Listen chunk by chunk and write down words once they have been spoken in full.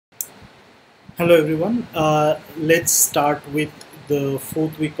Hello everyone. Let's start with the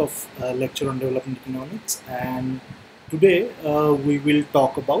fourth week of lecture on development economics, and today we will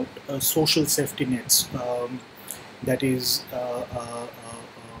talk about social safety nets. That is,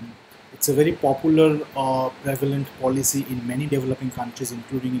 it's a very popular, prevalent policy in many developing countries,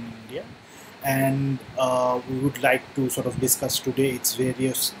 including in India. And we would like to sort of discuss today its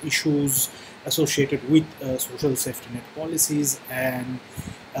various issues associated with social safety net policies and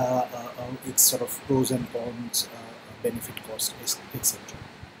its sort of pros and cons, benefit cost, etc.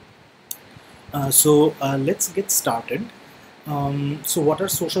 Let's get started. So what are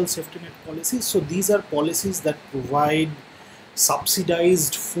social safety net policies? So these are policies that provide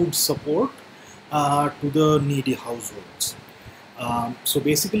subsidized food support to the needy households. So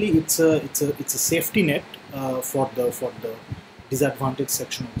basically, it's a safety net for the disadvantaged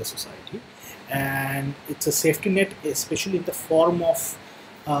section of the society, and it's a safety net, especially in the form of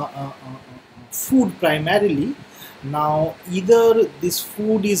food primarily. Now, either this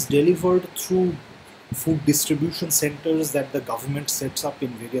food is delivered through food distribution centers that the government sets up in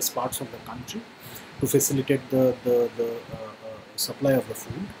various parts of the country to facilitate the supply of the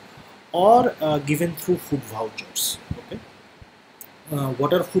food, or given through food vouchers. Okay.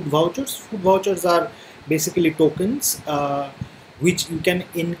 What are food vouchers? Food vouchers are basically tokens which you can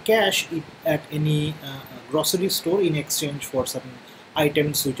encash it at any grocery store in exchange for certain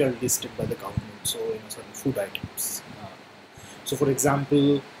items which are listed by the government. So, certain food items. So, for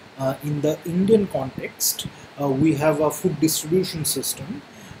example, in the Indian context, we have a food distribution system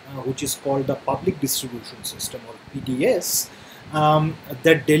which is called the public distribution system, or PDS,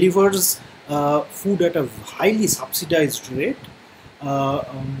 that delivers food at a highly subsidized rate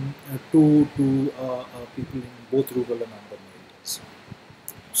to people in both rural and urban areas.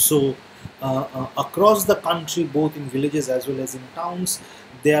 So, across the country, both in villages as well as in towns,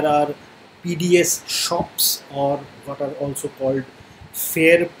 there are PDS shops, or what are also called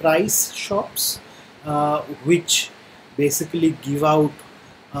fair price shops, which basically give out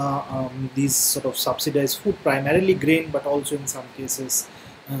these sort of subsidized food, primarily grain, but also in some cases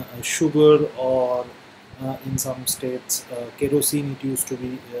sugar, or in some states kerosene. It used to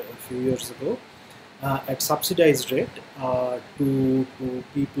be a few years ago, at subsidized rate to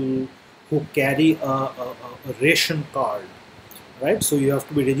people who carry a ration card, right? So you have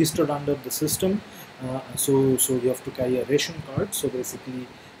to be registered under the system. So you have to carry a ration card. So basically,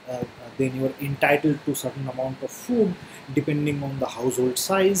 then you are entitled to certain amount of food depending on the household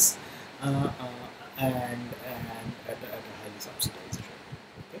size, and at a highly subsidized rate.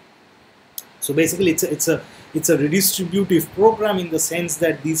 Okay. So basically, it's a redistributive program, in the sense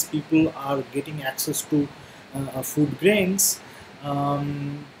that these people are getting access to food grains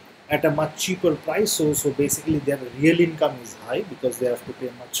at a much cheaper price. So basically, their real income is high because they have to pay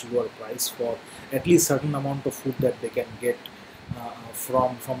a much lower price for at least certain amount of food that they can get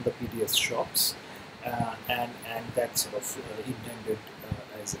from the PDS shops, and that's sort of intended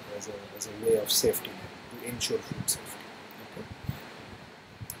as a way of safety net to ensure food safety.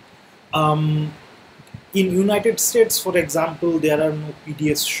 Okay. In United States, for example, there are no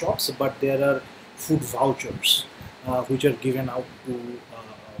PDS shops, but there are food vouchers which are given out to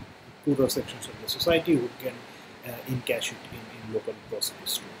poorer sections of the society who can encash it in local grocery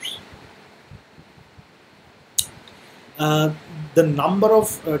stores. The number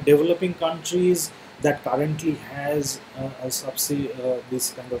of developing countries that currently has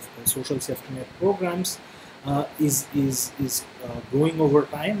this kind of social safety net programs is growing over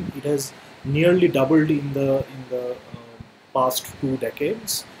time. It has nearly doubled in the past 2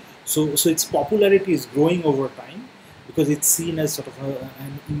 decades. So its popularity is growing over time because it's seen as sort of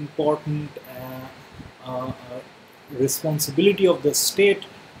an important responsibility of the state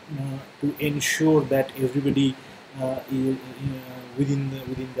to ensure that everybody within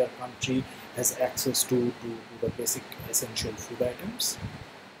their country has access to the basic essential food items.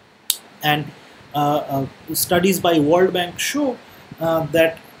 And studies by World Bank show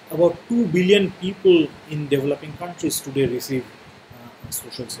that about 2 billion people in developing countries today receive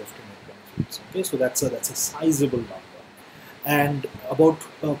social safety net benefits. Okay, so that's a sizable number, and about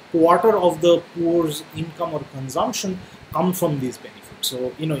a quarter of the poor's income or consumption come from these benefits.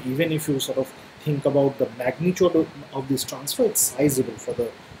 So even if you sort of think about the magnitude of this transfer, it's sizable for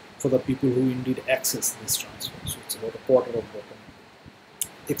the people who indeed access this transfer. So it's about a quarter of the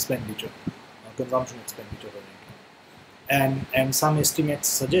expenditure, consumption expenditure or income. And some estimates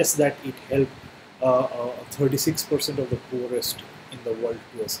suggest that it helped 36% of the poorest in the world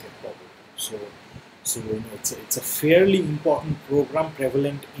to escape poverty. So it's a fairly important program,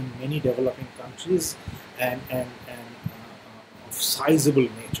 prevalent in many developing countries, and of sizable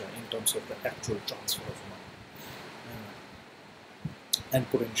nature. In terms of the actual transfer of money and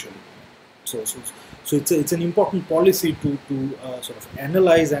potentially. So it's an important policy to sort of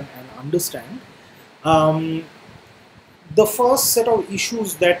analyze and understand. Um, the first set of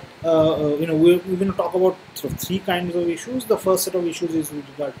issues that we're going to talk about sort of three kinds of issues. The first set of issues is with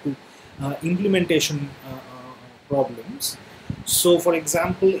regard to implementation problems. So, for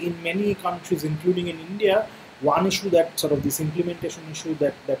example, in many countries, including in India, one issue that sort of this implementation issue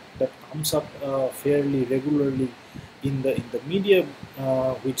that comes up fairly regularly in the media,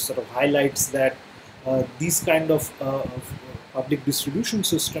 which sort of highlights that this kind of public distribution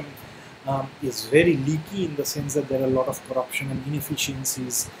system is very leaky, in the sense that there are a lot of corruption and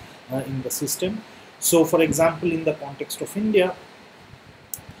inefficiencies in the system. So, for example, in the context of India,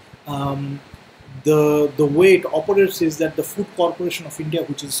 the way it operates is that the Food Corporation of India,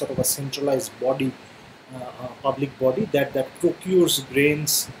 which is sort of a centralized body, public body that procures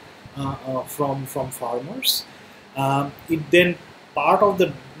grains from farmers. It then, part of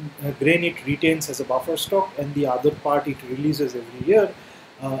the grain it retains as a buffer stock, and the other part it releases every year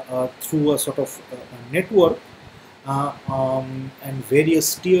through a sort of a network and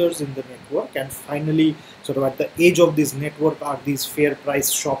various tiers in the network. And finally, sort of at the edge of this network are these fair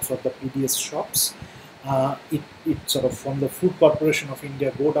price shops, or the PDS shops. It sort of, from the Food Corporation of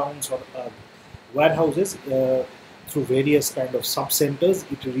India godowns or warehouses, through various kind of sub centers,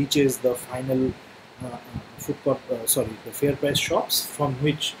 it reaches the final the fair price shops, from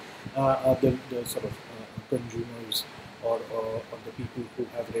which the sort of consumers or the people who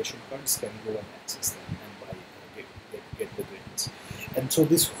have ration cards can go and access them and buy, get the grains. And so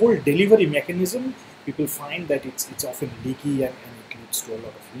this whole delivery mechanism, people find that it's often leaky, and it leads to a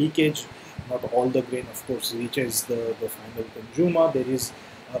lot of leakage. Not all the grain, of course, reaches the final consumer. There is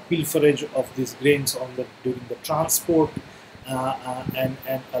pilferage of these grains during the transport,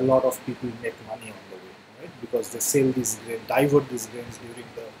 and a lot of people make money on the way, right? Because they sell these grains, divert these grains during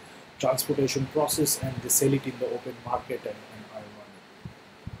the transportation process, and they sell it in the open market and earn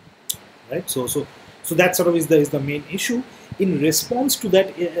money, right? So that sort of is the main issue. In response to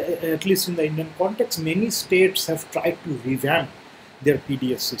that, at least in the Indian context, many states have tried to revamp their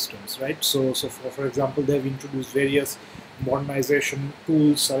PDS systems, right? So for example, they have introduced various modernization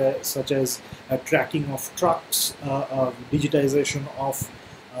tools, such as tracking of trucks, digitization of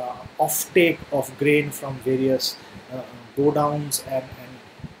offtake of grain from various godowns, and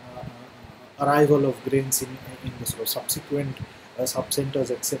arrival of grains in the sort of subsequent sub-centers,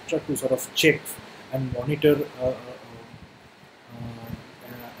 etc., to sort of check and monitor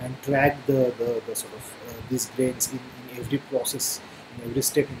and track the sort of these grains in every process, in every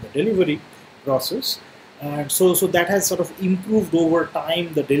step in the delivery process. And so that has sort of improved over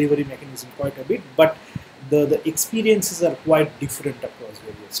time the delivery mechanism quite a bit, but the experiences are quite different across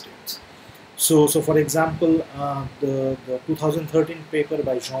various states. So for example, the 2013 paper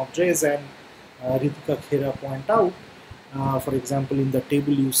by Jean Drèze and Ritika Khera point out, for example, in the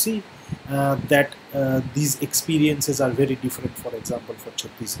table you see that these experiences are very different, for example, for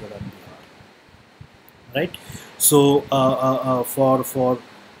Chhattisgarh and Bihar, right? So for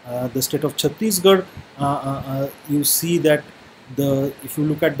the state of Chhattisgarh, you see that if you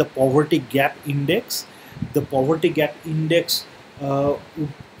look at the poverty gap index, the poverty gap index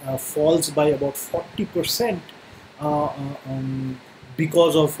falls by about 40%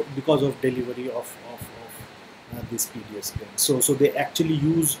 because of delivery of these PDS grains. So they actually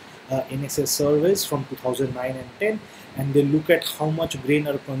use NSS surveys from 2009 and 10, and they look at how much grain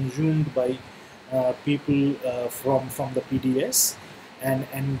are consumed by people from the PDS,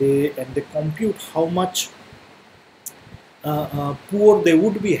 and they compute how much poor they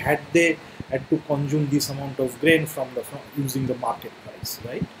would be had they had to consume this amount of grain from using the market price,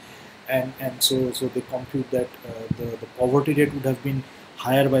 right? And so they compute that the poverty rate would have been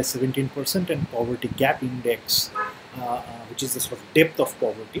higher by 17%, and poverty gap index, which is the sort of depth of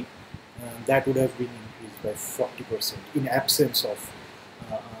poverty, that would have been increased by 40% in absence of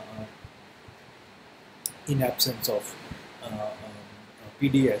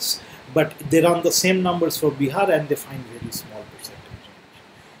PDS. But they run the same numbers for Bihar, and they find very small percentage.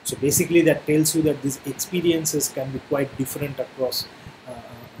 So basically, that tells you that these experiences can be quite different across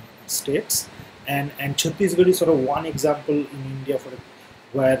states. And Chhattisgarh is sort of one example in India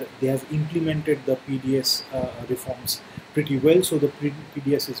where they have implemented the PDS reforms pretty well. So the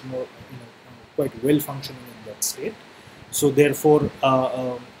PDS is more, quite well functioning in that state. So therefore,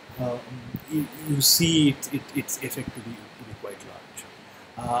 you see its effect to be quite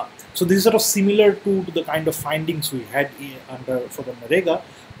large. So this is sort of similar to the kind of findings we had for the NREGA,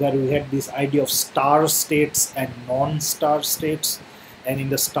 where we had this idea of star states and non-star states, and in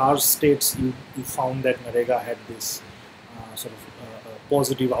the star states you found that NREGA had this sort of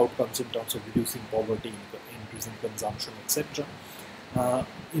positive outcomes in terms of reducing poverty, increasing consumption, etc.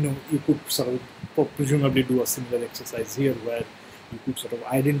 You could sort of presumably do a similar exercise here, where you could sort of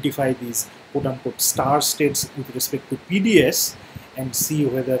identify these quote-unquote star states with respect to PDS and see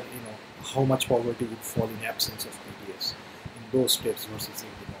whether how much poverty would fall in absence of PDS in those states versus in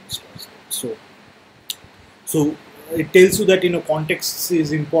the non-star states. So it tells you that context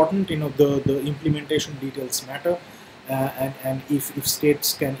is important. The implementation details matter, and if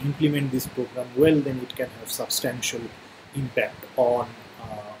states can implement this program well, then it can have substantial impact on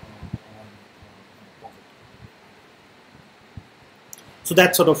poverty. So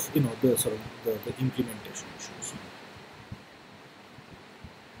that's sort of the implementation issues.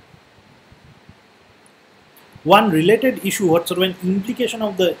 One related issue, what sort of an implication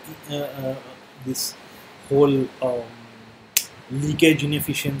of the this whole leakage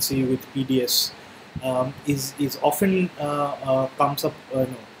inefficiency with PDS is often comes up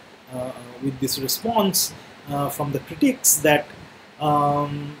with this response from the critics that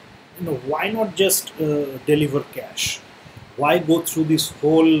why not just deliver cash? Why go through this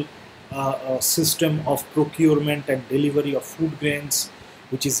whole system of procurement and delivery of food grains,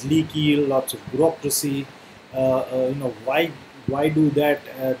 which is leaky, lots of bureaucracy? Why do that?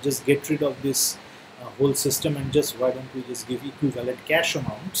 Just get rid of this whole system, and just why don't we just give equivalent cash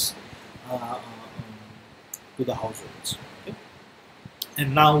amounts to the households? Okay?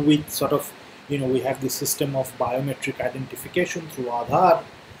 And now with sort of we have this system of biometric identification through Aadhaar,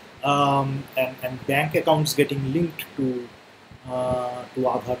 and bank accounts getting linked to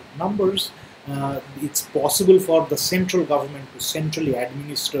Aadhaar numbers. It's possible for the central government to centrally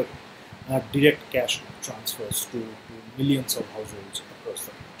administer direct cash transfers to millions of households across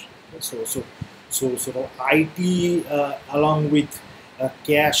the country. Okay? So sort of IT along with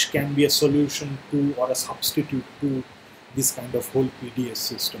cash can be a solution to, or a substitute to, this kind of whole PDS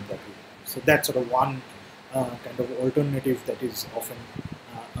system that we have. So that's sort of one kind of alternative that is often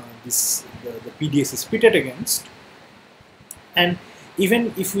the PDS is pitted against. And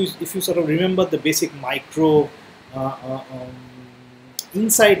even if you sort of remember the basic micro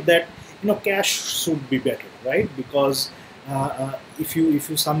insight that cash should be better, right? Because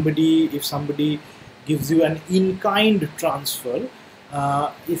if somebody gives you an in-kind transfer,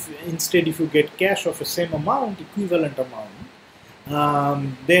 if you get cash of the same amount, equivalent amount,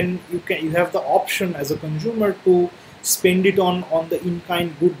 then you have the option as a consumer to spend it on the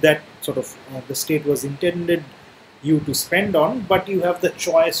in-kind good that sort of the state was intended you to spend on, but you have the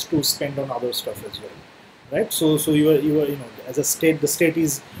choice to spend on other stuff as well, right? So you are as a state, the state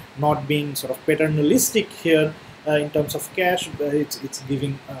is not being sort of paternalistic here in terms of cash, but it's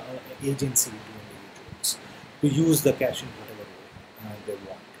giving agency to individuals to use the cash in whatever way they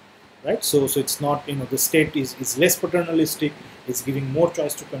want, right? So it's not the state is less paternalistic, it's giving more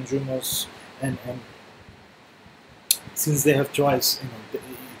choice to consumers, and since they have choice,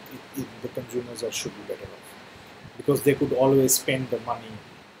 the consumers should be better off, because they could always spend the money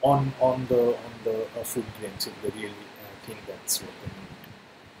on the food grains if they really think that's what they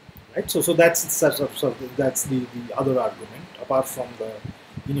need, right? So that's that's the other argument, apart from the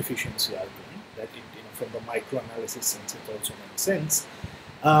inefficiency argument, that from the microanalysis sense it also makes sense.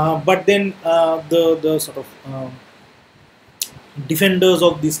 But then the sort of defenders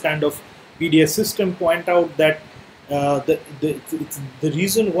of this kind of PDS system point out that the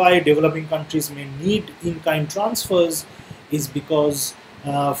reason why developing countries may need in-kind transfers is because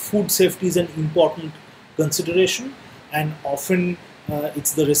food safety is an important consideration, and often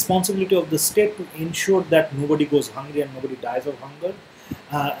it's the responsibility of the state to ensure that nobody goes hungry and nobody dies of hunger,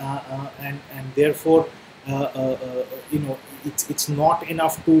 and therefore it's not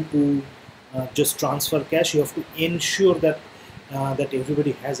enough to just transfer cash. You have to ensure that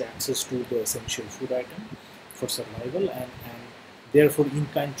everybody has access to the essential food item for survival, and therefore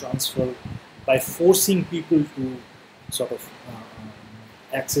in-kind transfer, by forcing people to sort of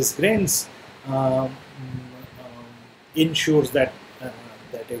access grains, ensures that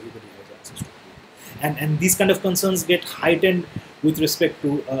everybody has access to food. And these kind of concerns get heightened with respect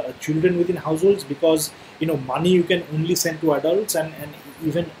to children within households, because money you can only send to adults, and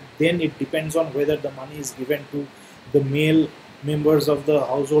even then it depends on whether the money is given to the male members of the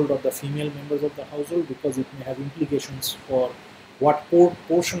household or the female members of the household, because it may have implications for what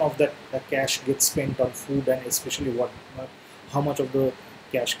portion of that cash gets spent on food, and especially how much of the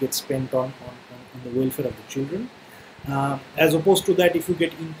cash gets spent on the welfare of the children. As opposed to that, if you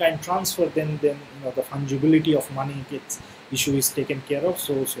get in-kind transfer, then the fungibility of money issue is taken care of.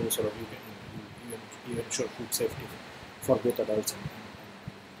 So sort of you ensure food safety for both adults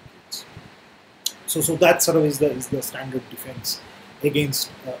So that sort of is the standard defense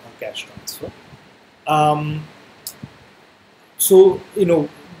against a cash transfer. Um, so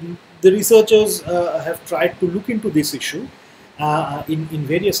the researchers have tried to look into this issue in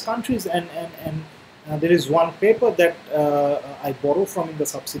various countries, and there is one paper that I borrow from in the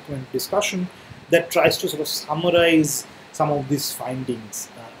subsequent discussion that tries to sort of summarize some of these findings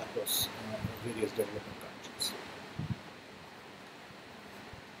across various developing countries.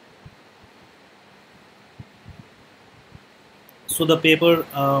 So the paper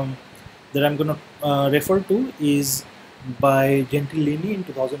that I'm going to refer to is by Gentilini in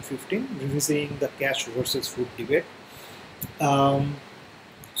 2015, revisiting the cash versus food debate.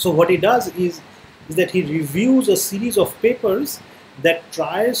 So what he does is that he reviews a series of papers that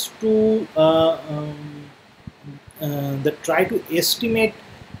tries to that try to estimate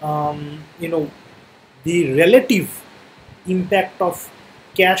the relative impact of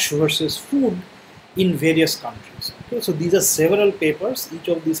cash versus food in various countries. Okay, so these are several papers. Each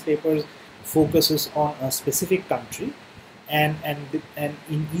of these papers focuses on a specific country, and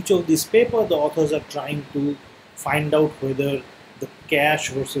in each of these papers, the authors are trying to find out whether the cash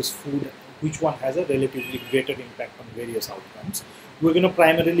versus food, which one has a relatively greater impact on various outcomes. We're going to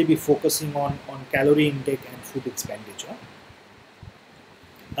primarily be focusing on calorie intake and food expenditure.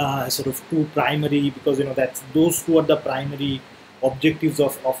 Sort of two primary, because that's those two are the primary objectives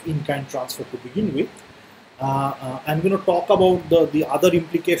of in-kind transfer to begin with. I'm going to talk about the other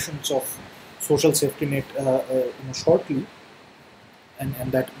implications of social safety net shortly,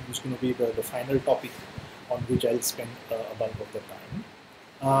 and that is going to be the final topic on which I'll spend a bulk of the time.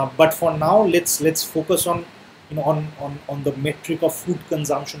 But for now, let's focus on on the metric of food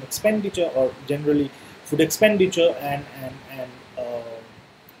consumption expenditure, or generally food expenditure and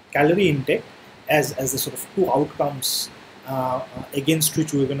calorie intake as the sort of two outcomes against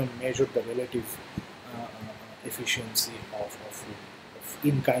which we're going to measure the relative efficiency of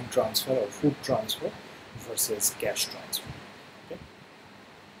in-kind transfer or food transfer versus cash transfer. Okay.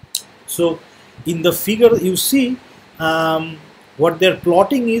 So in the figure you see what they're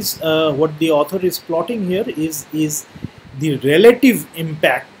plotting is what the author is plotting here is the relative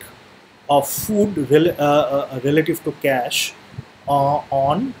impact of food relative to cash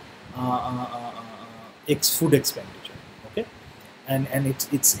on food expenditure. Okay, and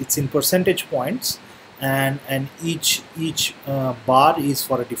it's in percentage points, and each bar is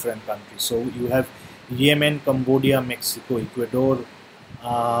for a different country. So you have Yemen, Cambodia, Mexico, Ecuador.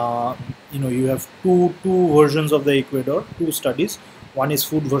 You have two versions of the Ecuador, two studies. One is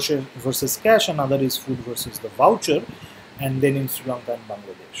food versus cash, another is food versus the voucher, and then in Sri Lanka and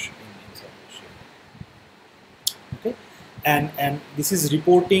Bangladesh in South Asia. Okay, and this is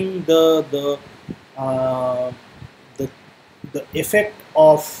reporting the effect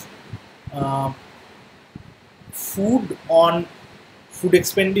of food on food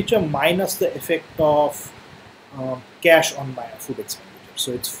expenditure minus the effect of cash on my food expenditure.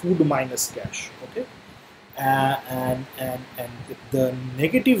 So it's food minus cash. Okay, and the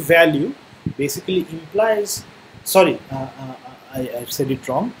negative value basically implies. Sorry, I said it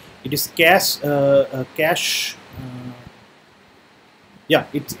wrong. It is cash. Cash. Yeah,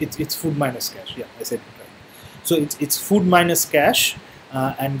 it's food minus cash. Yeah, I said it right. So it's food minus cash,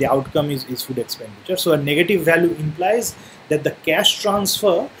 and the outcome is food expenditure. So a negative value implies that the cash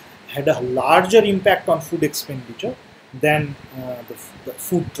transfer had a larger impact on food expenditure than the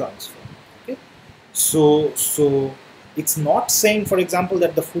food transfer. Okay, so it's not saying, for example,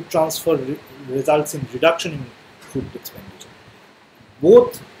 that the food transfer results in reduction in food expenditure.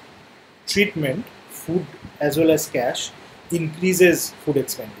 Both treatment, food as well as cash, increases food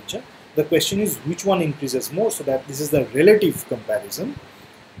expenditure. The question is which one increases more, so that this is the relative comparison.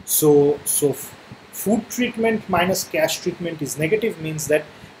 So food treatment minus cash treatment is negative, means that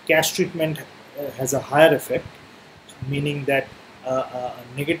cash treatment has a higher effect, meaning that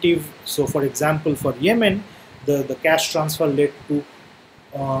negative. So for example, for Yemen, the cash transfer led to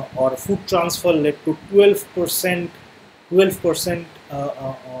or food transfer led to 12%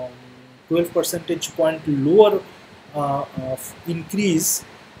 12 percentage point lower of increase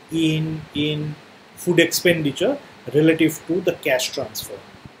in food expenditure relative to the cash transfer.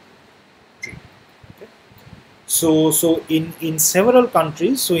 Okay. So in several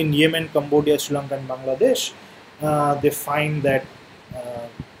countries, so in Yemen, Cambodia, Sri Lanka and Bangladesh, they find that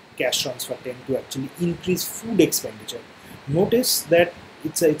cash transfer tend to actually increase food expenditure. Notice that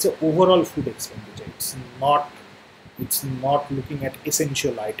it's a overall food expenditure. It's not looking at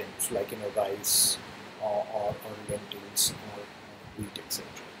essential items like rice or lentils or wheat, etc.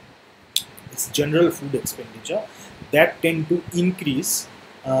 It's general food expenditure that tend to increase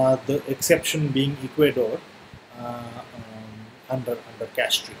the exception being Ecuador under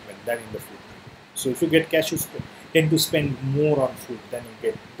cash treatment than in the food treatment. So if you get cash, you tend to spend more on food than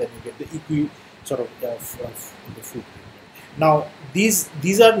you get the sort of the food treatment. Now these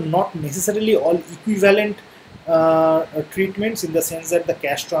are not necessarily all equivalent treatments, in the sense that the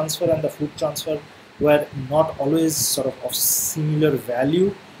cash transfer and the food transfer were not always sort of similar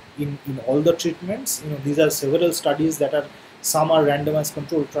value in all the treatments. These are several studies that are, some are randomized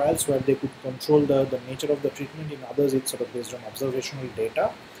controlled trials where they could control the nature of the treatment. In others, it's sort of based on observational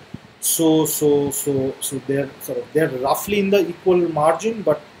data. So they're roughly in the equal margin,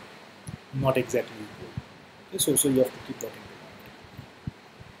 but not exactly equal. Okay, so you have to keep that in mind.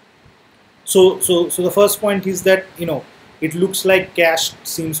 So the first point is that it looks like cash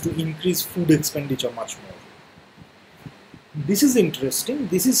seems to increase food expenditure much more. This is interesting.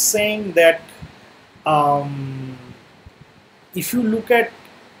 This is saying that if you look at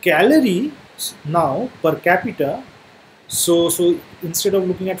calories now per capita, so instead of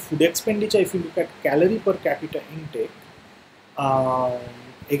looking at food expenditure, if you look at calorie per capita intake,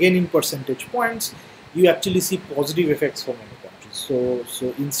 again in percentage points, you actually see positive effects for many countries.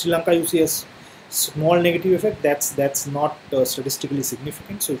 So in Sri Lanka, you see a small negative effect. That's not statistically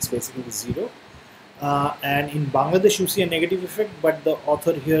significant, so it's basically zero. And in Bangladesh, you see a negative effect, but the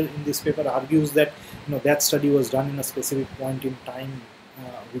author here in this paper argues that that study was done in a specific point in time,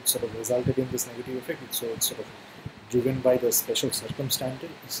 which sort of resulted in this negative effect. So it's sort of driven by the special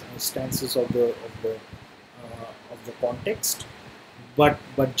circumstances of the context. But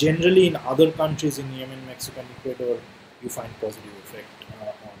generally, in other countries, in Yemen, Mexico, and Ecuador, you find positive effect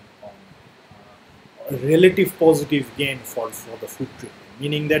on a relative positive gain for the food treatment,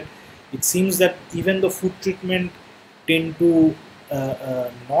 meaning that it seems that even the food treatment tend to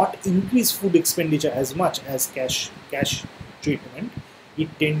not increase food expenditure as much as cash treatment. It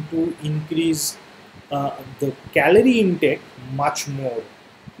tend to increase the calorie intake much more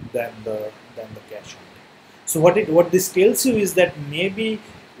than the cash intake. So what this tells you is that maybe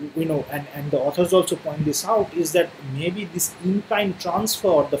and the authors also point this out, is that maybe this in-kind transfer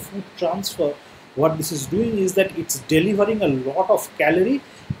or the food transfer, what this is doing is that it's delivering a lot of calorie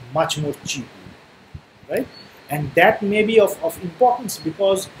much more cheaply, right? And that may be of importance,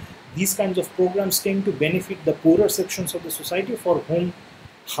 because these kinds of programs tend to benefit the poorer sections of the society, for whom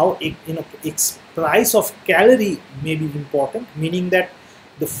price of calorie may be important, meaning that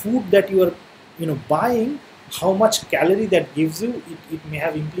the food that you are buying, how much calorie that gives you, it may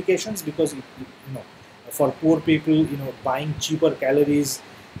have implications, because for poor people, buying cheaper calories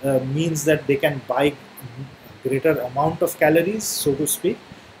means that they can buy greater amount of calories, so to speak,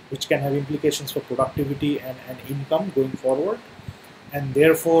 which can have implications for productivity and income going forward. And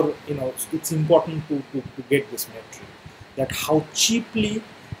therefore, it's important to get this metric, that how cheaply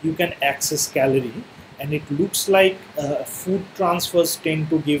you can access calorie. And it looks like food transfers tend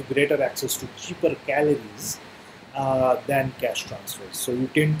to give greater access to cheaper calories than cash transfers. So you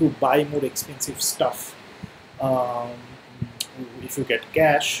tend to buy more expensive stuff if you get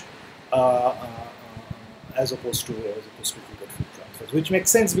cash, as opposed to if you get food transfers, which makes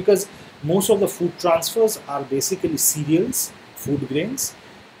sense, because most of the food transfers are basically cereals, food grains,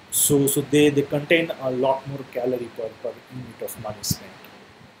 so they contain a lot more calorie per unit of money spent.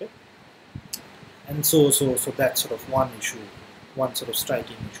 Okay, and so that's sort of one issue, one sort of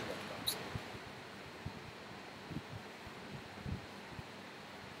striking issue that comes in.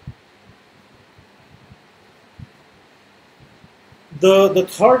 The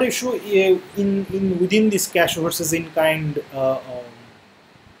third issue within this cash versus in kind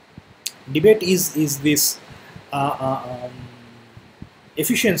debate is this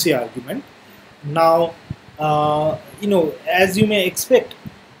efficiency argument. Now, as you may expect,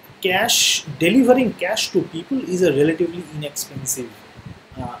 delivering cash to people is a relatively inexpensive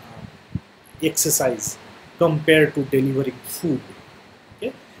exercise compared to delivering food.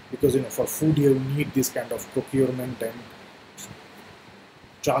 Okay, because for food you need this kind of procurement and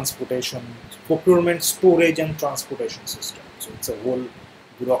transportation, storage and transportation system. So it's a whole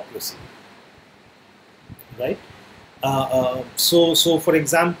bureaucracy, right? So for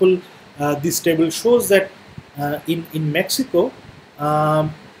example, this table shows that in Mexico,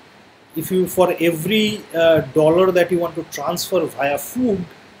 if you, for every dollar that you want to transfer via food,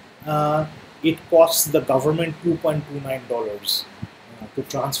 it costs the government $2.29 to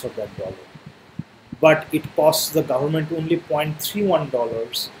transfer that dollar. But it costs the government only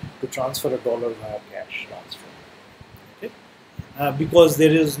 $0.31 to transfer a dollar via cash transfer. Okay? Because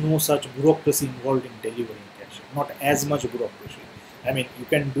there is no such bureaucracy involved in delivering cash, not as much bureaucracy. I mean, you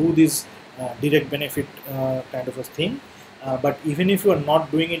can do this direct benefit kind of a thing, But even if you are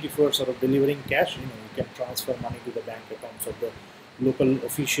not doing it, if you are sort of delivering cash, you can transfer money to the bank accounts of the local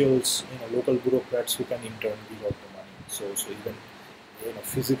officials, local bureaucrats who can in turn give out the money. So even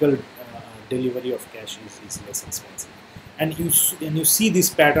physical delivery of cash is less expensive. And you see this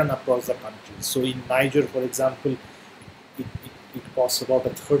pattern across the country. So in Niger, for example, it costs about a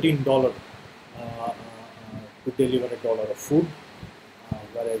 $13 to deliver a dollar of food,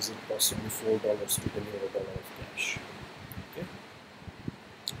 whereas it costs only $4 to deliver a dollar of cash. Okay,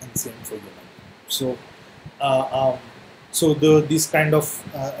 and same for Yemen. So, this kind of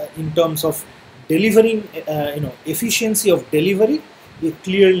in terms of delivering, efficiency of delivery,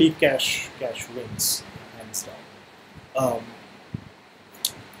 clearly cash wins hands down,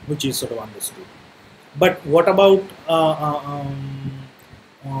 which is sort of understood. But what about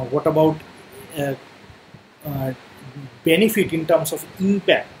uh, benefit in terms of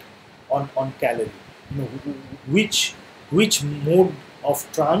impact on calorie? Which mode of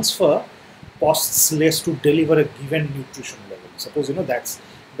transfer costs less to deliver a given nutrition level? Suppose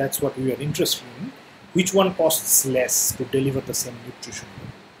that's what we are interested in. Which one costs less to deliver the same nutrition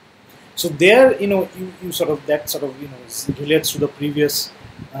level? So there, you sort of relates to the previous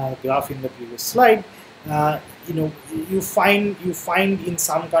graph in the previous slide. You find in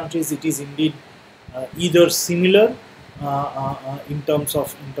some countries it is indeed either similar in terms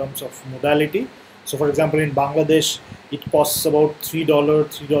of modality. So, for example, in Bangladesh, it costs about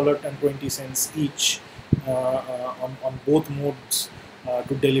 $3.20 each on both modes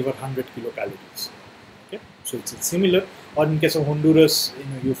to deliver 100 kilocalories. Okay, so it's similar. Or in case of Honduras,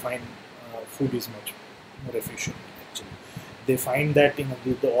 you find food is much more efficient. Actually, they find that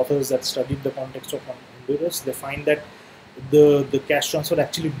the authors that studied the context of Honduras, they find that the cash transfer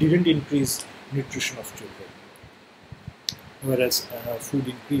actually didn't increase nutrition of children, whereas food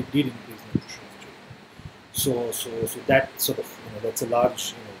did increase nutrition of children. So that sort of that's a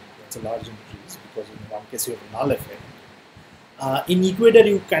large increase, because in one case you have a null effect. In Ecuador,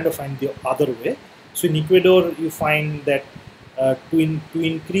 you kind of find the other way. So in Ecuador, you find that to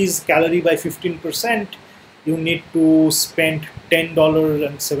increase calorie by 15%, you need to spend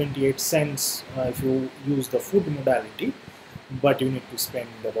 $10.78 if you use the food modality, but you need to spend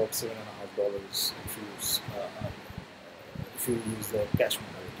about $7.50 if you use the cash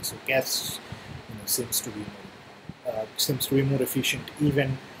modality. So cash seems to be more efficient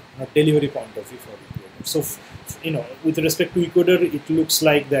even on a delivery point of view for Ecuador. So with respect to Ecuador, it looks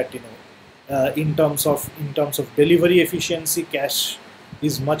like that in terms of delivery efficiency, cash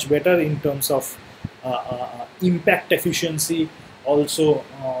is much better. In terms of impact efficiency, also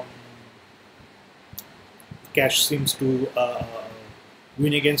cash seems to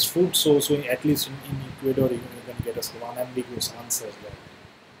win against food. So at least in Ecuador, you can get a sort of unambiguous answer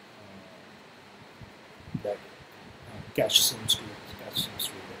that cash seems to be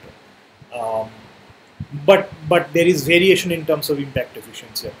better. But there is variation in terms of impact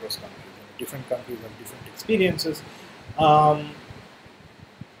efficiency across countries. Different countries have different experiences.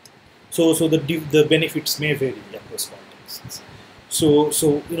 So the benefits may vary across contexts. So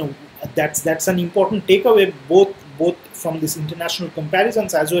that's an important takeaway, both from these international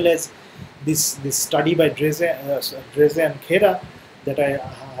comparisons as well as this study by Dreze and Khera that I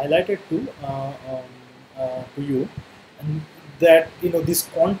highlighted to you, and that these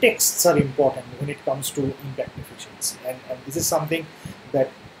contexts are important when it comes to impact efficiency, and this is something that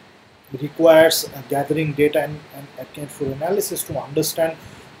requires gathering data and careful analysis to understand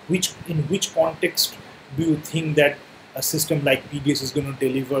in which context do you think that a system like PDS is going to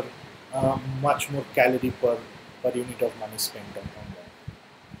deliver much more calorie per unit of money spent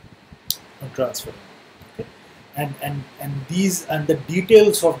on transfer. Okay? And the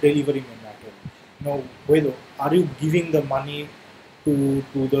details of delivery may matter. Whether are you giving the money to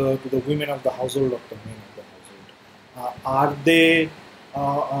the women of the household or the men of the household? Are they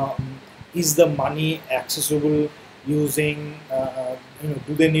is the money accessible using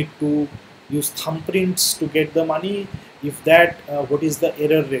do they need to use thumbprints to get the money? If that, what is the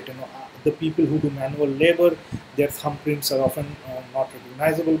error rate? The people who do manual labor, their thumbprints are often not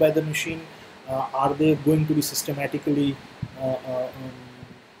recognizable by the machine. Are they going to be systematically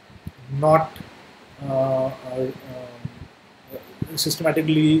not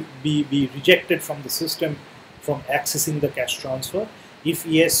systematically be rejected from the system from accessing the cash transfer? If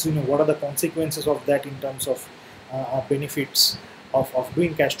yes, what are the consequences of that in terms of benefits of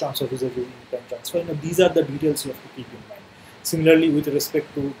doing cash transfer vis-a-vis income transfer? These are the details you have to keep in mind. Similarly, with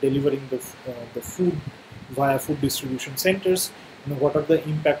respect to delivering the food via food distribution centers, what are the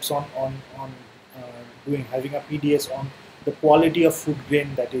impacts on having a PDS on the quality of food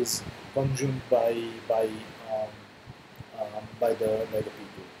grain that is consumed by by the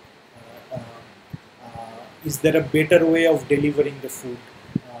people? Is there a better way of delivering the food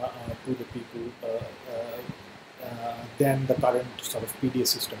to the people than the current sort of PDS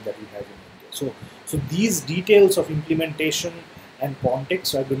system that we have in India? So these details of implementation and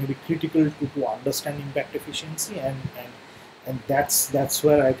context are going to be critical to understand impact efficiency, and that's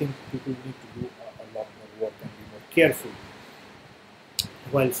where I think people need to do a lot more work and be more careful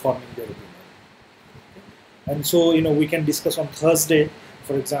while forming their opinion. And so, we can discuss on Thursday,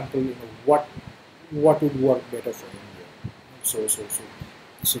 for example, what would work better for India.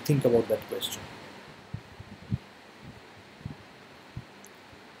 So think about that question.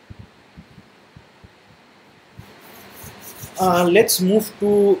 Let's move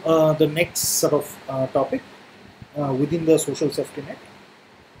to the next sort of topic within the social safety net.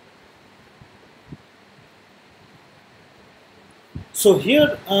 So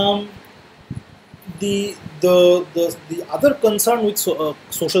here, the other concern with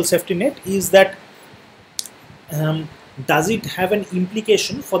social safety net is that does it have an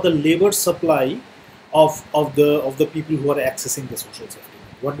implication for the labor supply of the people who are accessing the social safety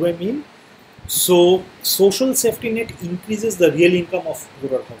net? What do I mean? So social safety net increases the real income of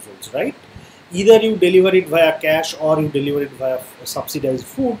rural households, right? Either you deliver it via cash or you deliver it via subsidized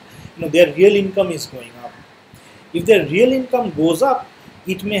food. Their real income is going up. If their real income goes up,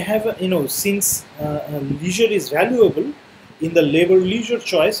 it may have since leisure is valuable in the labor leisure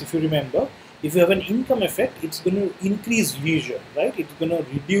choice. If you remember, if you have an income effect, it's going to increase leisure, right? It's going to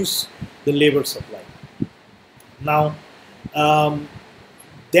reduce the labor supply. Now,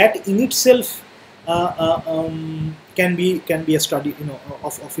 that in itself can be a study,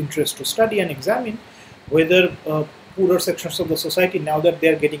 of interest to study and examine whether poorer sections of the society, now that they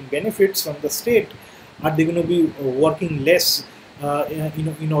are getting benefits from the state, are they going to be working less,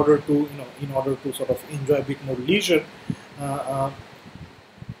 in order to sort of enjoy a bit more leisure,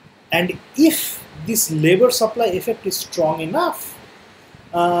 and if this labor supply effect is strong enough,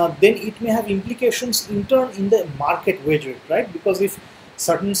 then it may have implications in turn in the market wage rate, right? Because if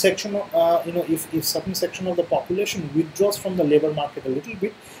certain section of if certain section of the population withdraws from the labor market a little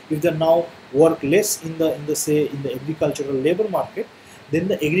bit, if they now work less in the agricultural labor market, then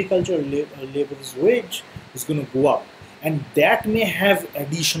the agricultural labor's wage is going to go up, and that may have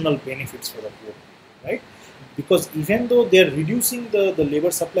additional benefits for the poor, right? Because even though they are reducing the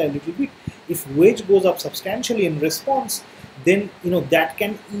labor supply a little bit, if wage goes up substantially in response, then that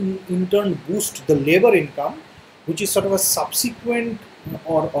can in turn boost the labor income, which is sort of a subsequent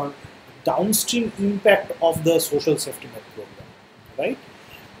or downstream impact of the social safety net program, right?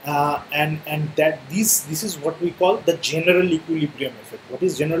 And that this is what we call the general equilibrium effect. What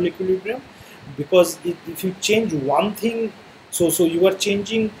is general equilibrium? Because if you change one thing, so you are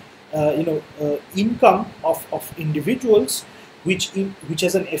changing income of individuals, which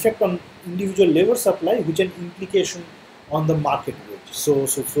has an effect on individual labor supply, which has an implication on the market wage. So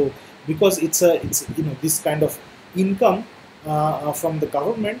because it's this kind of income from the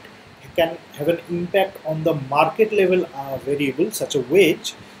government can have an impact on the market level variable, such a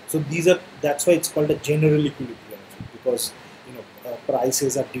wage. So that's why it's called a general equilibrium effect, because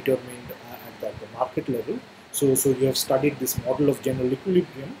prices are determined at the market level. So you have studied this model of general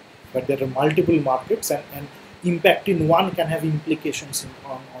equilibrium, but there are multiple markets, and impact in one can have implications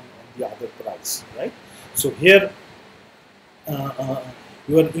on the other price, right? So here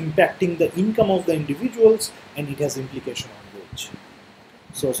you are impacting the income of the individuals, and it has implication on wage.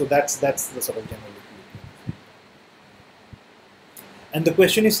 So that's the sort of general equilibrium. And the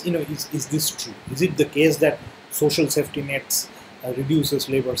question is, is this true? Is it the case that social safety nets reduces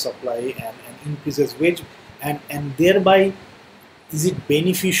labor supply and increases wage, and thereby is it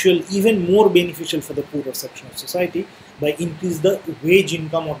beneficial, even more beneficial for the poorer section of society, by increase the wage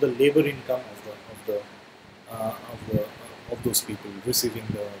income or the labor income of those people receiving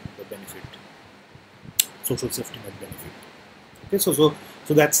the benefit, social safety net benefit? Okay, so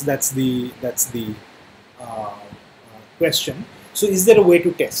that's the question. So is there a way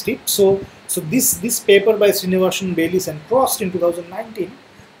to test it? So this paper by Srinivasan, Baylis and Prost in 2019,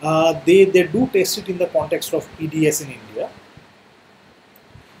 they do test it in the context of PDS in India.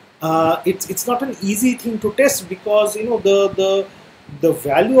 It's not an easy thing to test, because the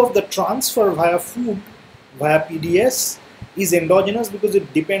value of the transfer via food via PDS is endogenous, because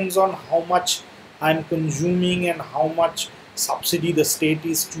it depends on how much I'm consuming and how much subsidy the state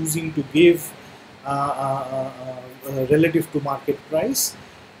is choosing to give relative to market price.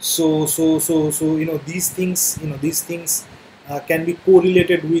 So these things can be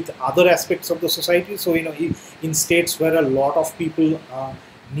correlated with other aspects of the society. So in states where a lot of people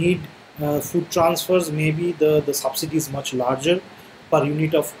need food transfers, maybe the subsidy is much larger per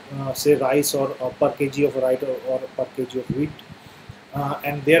unit of say rice, or per kg of rice, or per kg of wheat,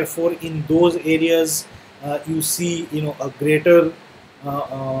 and therefore in those areas you see a greater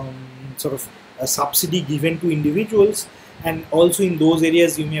sort of a subsidy given to individuals, and also in those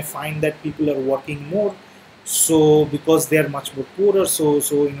areas you may find that people are working more, so because they are much more poorer, so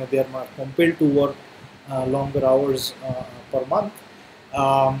they are more compelled to work longer hours per month,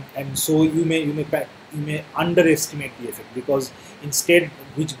 and so you may underestimate the effect, because instead,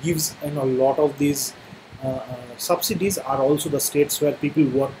 which gives a lot of these subsidies, are also the states where people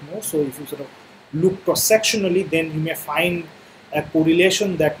work more. So if you sort of look cross-sectionally, then you may find a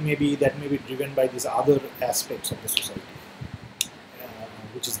correlation that may be driven by these other aspects of the society,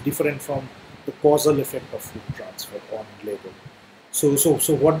 which is different from the causal effect of food transfer on labor. So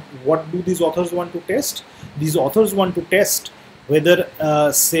what do these authors want to test? These authors want to test whether,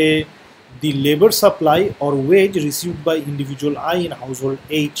 say, the labor supply or wage received by individual I in household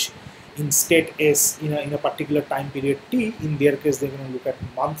H in state S in a particular time period T. In their case, they're going to look at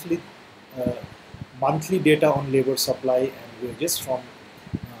monthly data on labor supply and wages from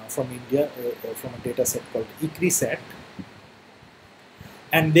India, from a data set called ICRISAT,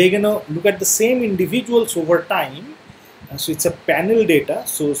 and they're going to look at the same individuals over time. So it's a panel data,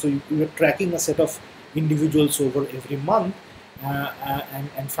 so you're tracking a set of individuals over every month,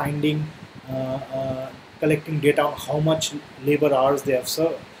 and finding collecting data on how much labor hours they have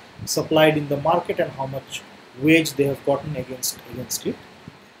supplied in the market and how much wage they have gotten against it,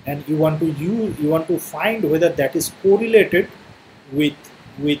 and you want to find whether that is correlated with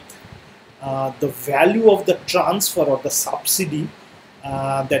the value of the transfer or the subsidy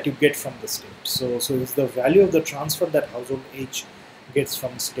that you get from the state. So it's the value of the transfer that household H gets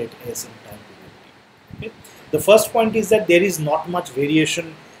from state S in time period T. Okay? The first point is that there is not much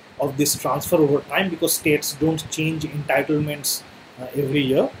variation of this transfer over time, because states don't change entitlements every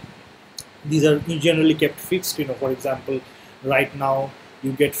year. These are generally kept fixed. For example, right now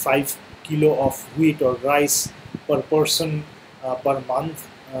you get 5 kilo of wheat or rice per person per month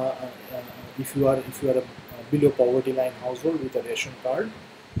if you are a below poverty line household with a ration card,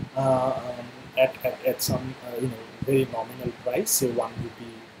 at some very nominal price, say 1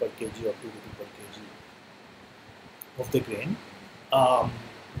 rupee per kg or 2 rupee per kg of the grain.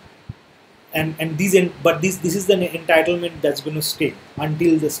 And this is the entitlement that's going to stay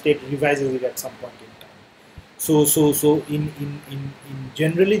until the state revises it at some point in time. So in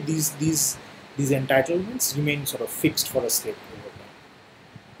generally these entitlements remain sort of fixed for a state over time.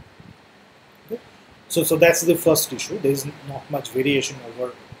 Okay? So that's the first issue. There is not much variation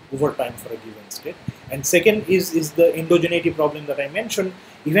over time for a given state. And second is the endogeneity problem that I mentioned.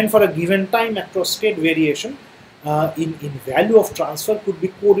 Even for a given time, across state, variation in value of transfer could be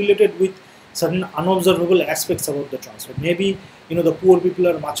correlated with certain unobservable aspects about the transfer. Maybe the poor people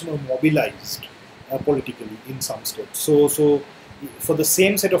are much more mobilized politically in some states. So for the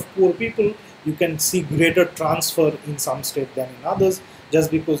same set of poor people, you can see greater transfer in some states than in others, just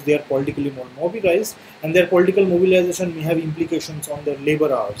because they are politically more mobilized, and their political mobilization may have implications on their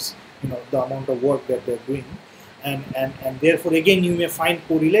labor hours, the amount of work that they're doing, and therefore again you may find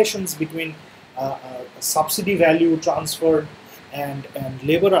correlations between subsidy value transferred and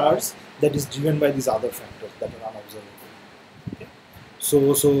labor hours that is driven by these other factors that are unobservable. Okay?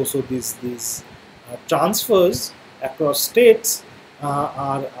 So these transfers across states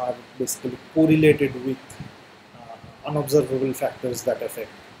are basically correlated with unobservable factors that affect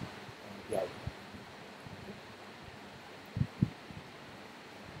the outcome.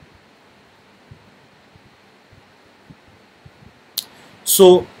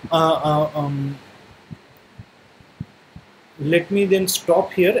 So let me then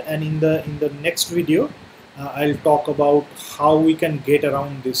stop here, and in the next video I'll talk about how we can get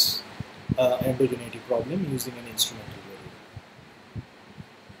around this endogeneity problem using an instrumental